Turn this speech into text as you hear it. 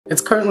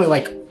It's currently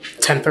like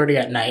 10:30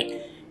 at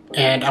night,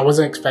 and I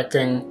wasn't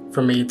expecting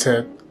for me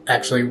to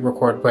actually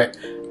record, but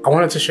I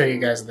wanted to show you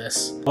guys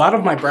this. A lot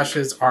of my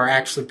brushes are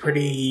actually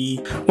pretty...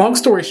 Long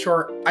story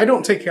short, I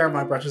don't take care of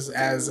my brushes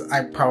as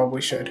I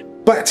probably should.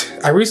 But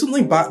I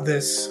recently bought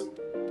this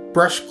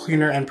brush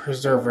cleaner and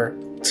preserver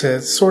to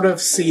sort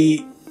of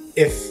see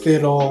if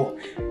it'll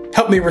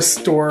help me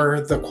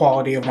restore the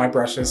quality of my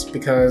brushes,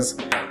 because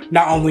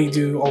not only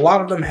do a lot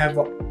of them have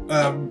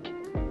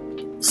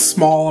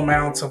small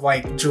amounts of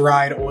like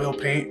dried oil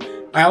paint,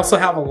 I also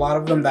have a lot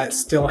of them that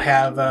still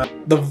have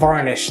the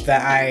varnish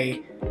that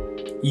I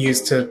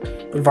use to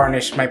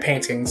varnish my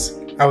paintings.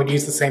 I would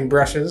use the same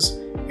brushes,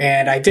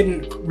 and I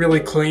didn't really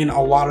clean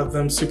a lot of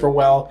them super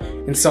well,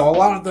 and so a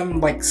lot of them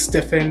like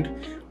stiffened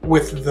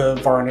with the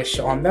varnish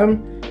on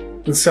them.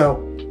 And so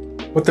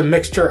with the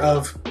mixture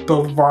of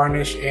both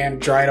varnish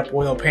and dried up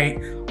oil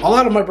paint, a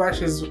lot of my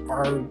brushes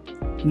are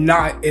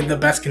not in the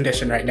best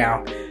condition right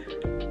now.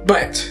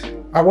 But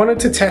I wanted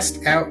to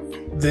test out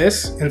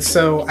this, and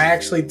so I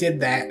actually did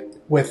that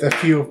with a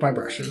few of my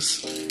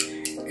brushes.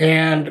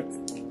 And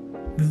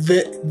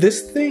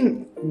this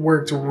thing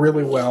worked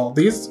really well.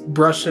 These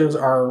brushes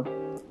are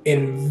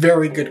in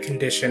very good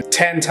condition,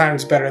 10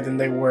 times better than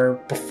they were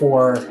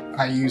before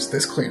I used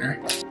this cleaner.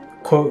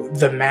 Quote,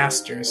 the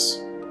Masters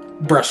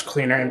brush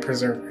cleaner and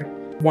preserver.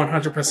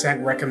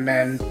 100%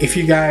 recommend if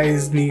you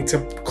guys need to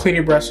clean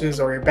your brushes,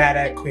 or you're bad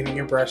at cleaning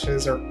your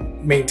brushes or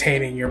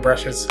maintaining your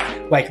brushes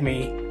like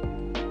me.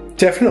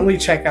 Definitely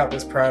check out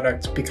this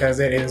product because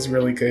it is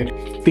really good.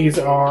 These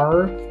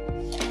are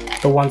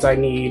the ones I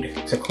need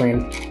to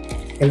clean.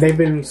 And they've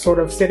been sort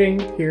of sitting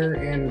here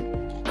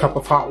in a cup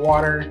of hot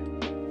water.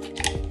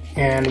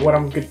 And what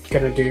I'm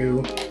gonna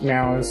do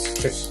now is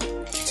just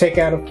take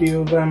out a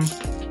few of them.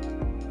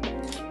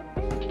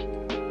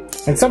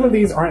 And some of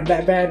these aren't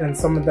that bad, and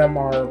some of them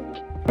are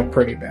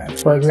pretty bad.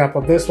 For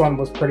example, this one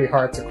was pretty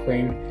hard to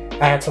clean.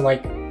 I had to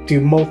like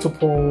do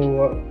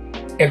multiple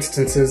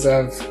instances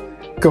of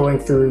going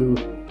through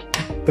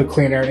the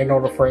cleaner in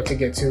order for it to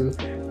get to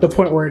the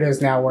point where it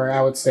is now, where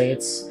I would say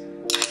it's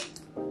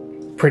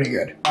pretty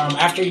good.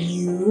 After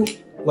you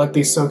let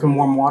these soak in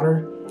warm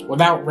water,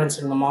 without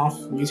rinsing them off,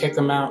 you take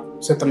them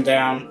out, sit them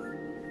down,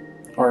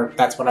 or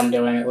that's what I'm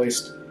doing at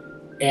least,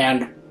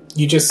 and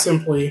you just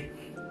simply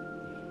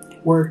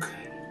work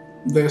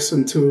this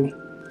into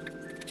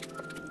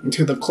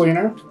the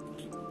cleaner.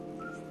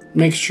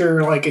 Make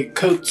sure like it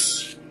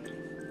coats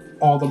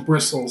all the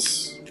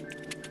bristles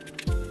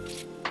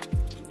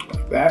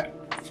like that.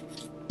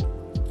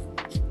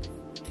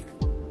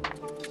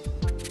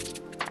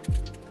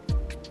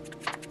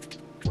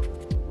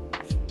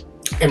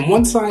 And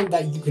one sign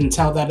that you can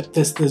tell that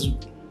this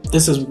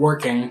is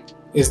working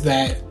is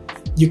that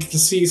you can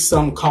see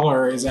some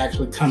color is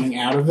actually coming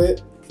out of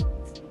it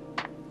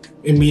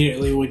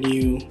immediately when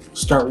you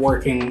start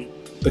working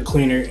the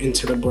cleaner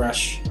into the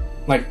brush.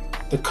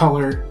 Like the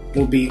color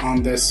will be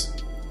on this.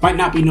 Might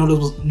not be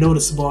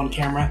noticeable on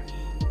camera,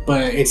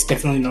 but it's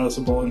definitely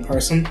noticeable in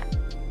person.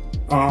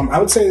 I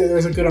would say that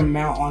there's a good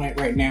amount on it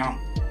right now.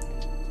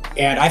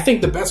 And I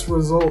think the best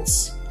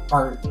results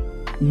are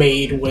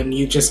made when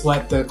you just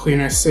let the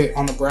cleaner sit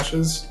on the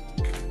brushes.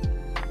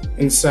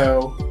 And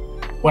so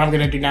what I'm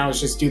gonna do now is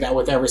just do that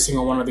with every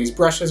single one of these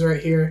brushes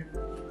right here.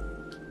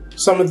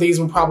 Some of these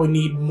will probably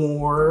need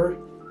more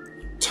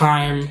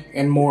time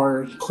and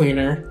more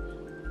cleaner.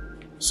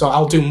 So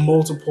I'll do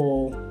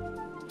multiple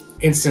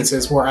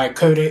instances where I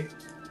coat it,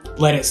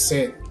 let it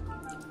sit,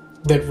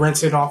 then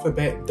rinse it off a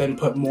bit, then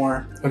put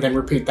more, and then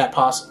repeat that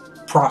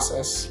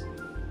process.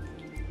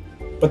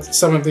 But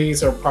some of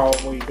these are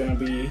probably going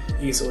to be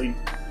easily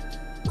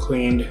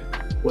cleaned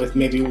with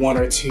maybe 1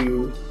 or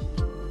 2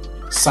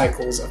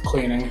 cycles of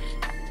cleaning.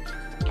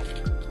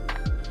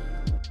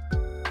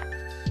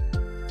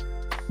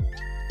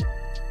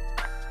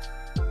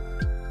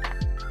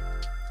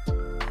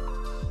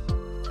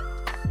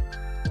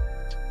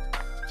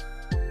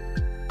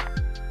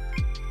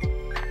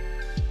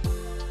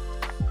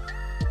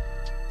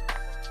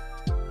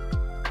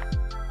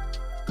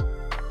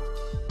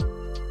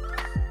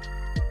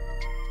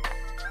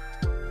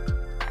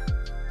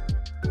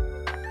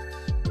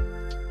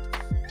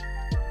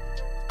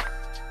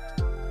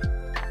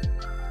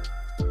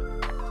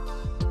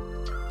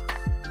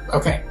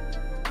 Okay,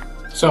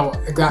 so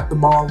I got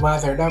them all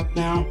lathered up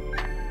now,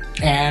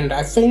 and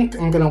I think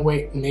I'm gonna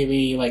wait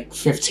maybe like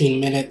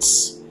 15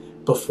 minutes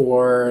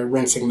before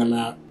rinsing them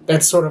out.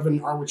 That's sort of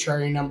an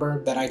arbitrary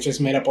number that I just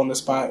made up on the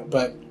spot,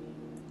 but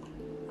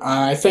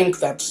I think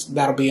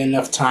that'll be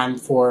enough time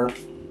for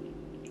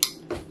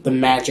the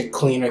magic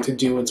cleaner to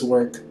do its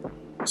work.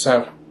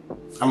 So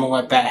I'm gonna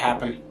let that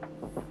happen.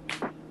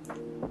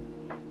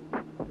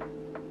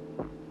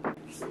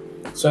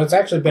 So it's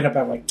actually been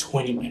about like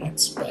 20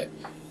 minutes, but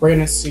we're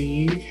gonna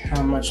see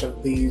how much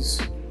of these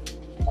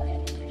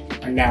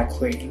are now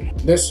clean.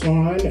 This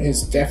one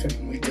is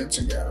definitely good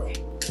to go.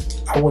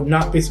 I would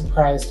not be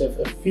surprised if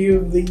a few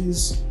of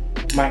these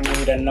might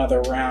need another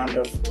round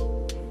of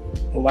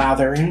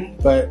lathering,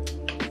 but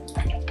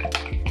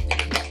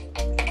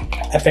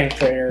I think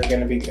they're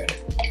gonna be good,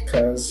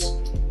 because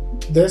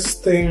this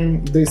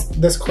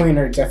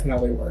cleaner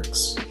definitely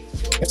works.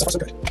 It's also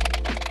good.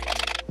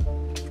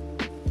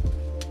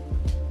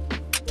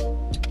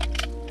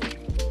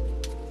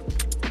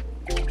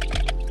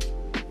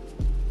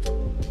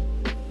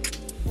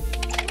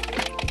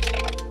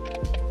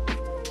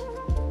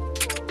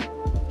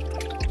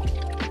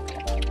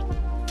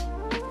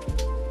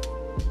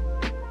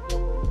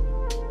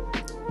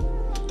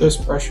 This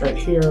brush right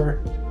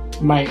here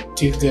might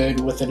do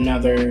good with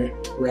another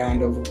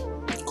round of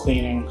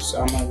cleaning,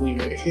 so I'm gonna leave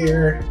it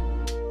here.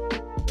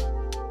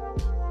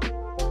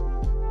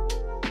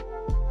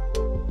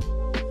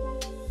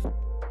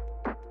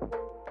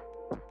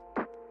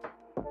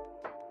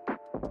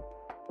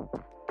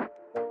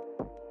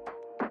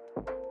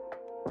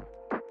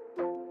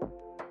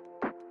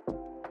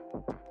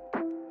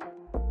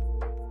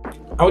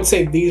 I would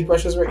say these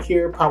brushes right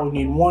here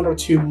probably need one or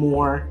two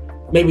more,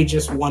 maybe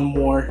just one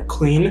more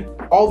clean.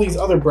 All these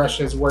other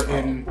brushes were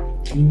in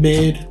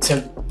mid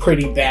to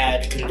pretty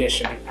bad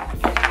condition.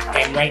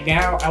 And right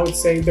now, I would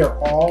say they're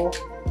all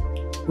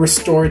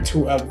restored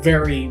to a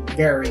very,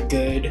 very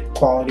good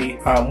quality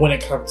when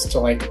it comes to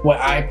like what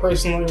I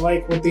personally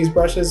like with these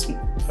brushes,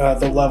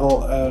 the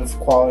level of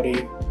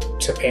quality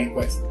to paint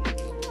with.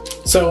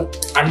 So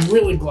I'm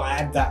really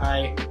glad that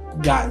I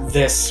got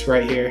this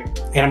right here,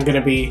 and I'm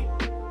gonna be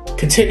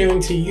continuing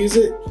to use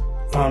it,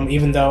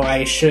 even though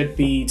I should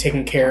be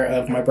taking care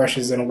of my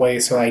brushes in a way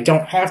so I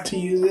don't have to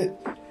use it.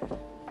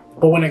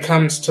 But when it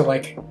comes to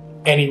like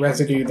any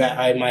residue that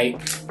I might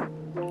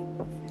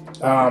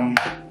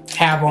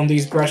have on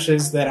these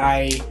brushes that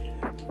I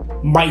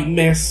might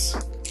miss,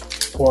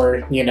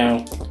 or you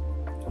know,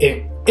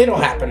 it'll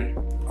happen,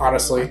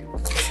 honestly.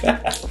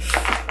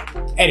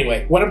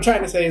 Anyway, what I'm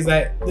trying to say is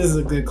that this is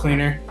a good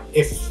cleaner.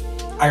 If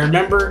I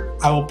remember,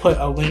 I will put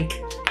a link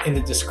in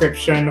the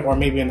description or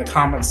maybe in the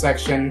comment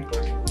section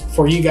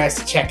for you guys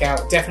to check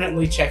out.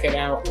 Definitely check it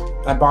out.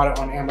 I bought it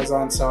on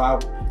Amazon, so I'll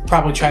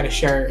probably try to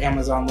share an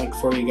Amazon link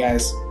for you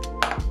guys.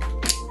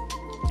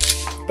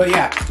 But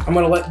yeah, I'm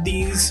gonna let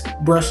these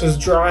brushes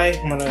dry.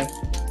 I'm gonna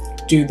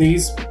do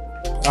these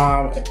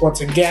once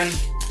again.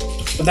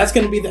 But that's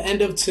gonna be the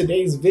end of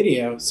today's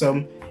video.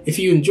 So if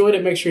you enjoyed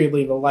it, make sure you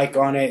leave a like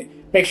on it.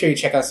 Make sure you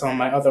check out some of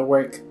my other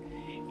work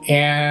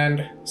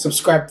and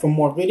subscribe for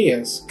more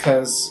videos,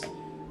 because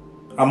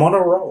I'm on a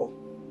roll.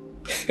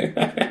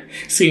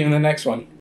 See you in the next one.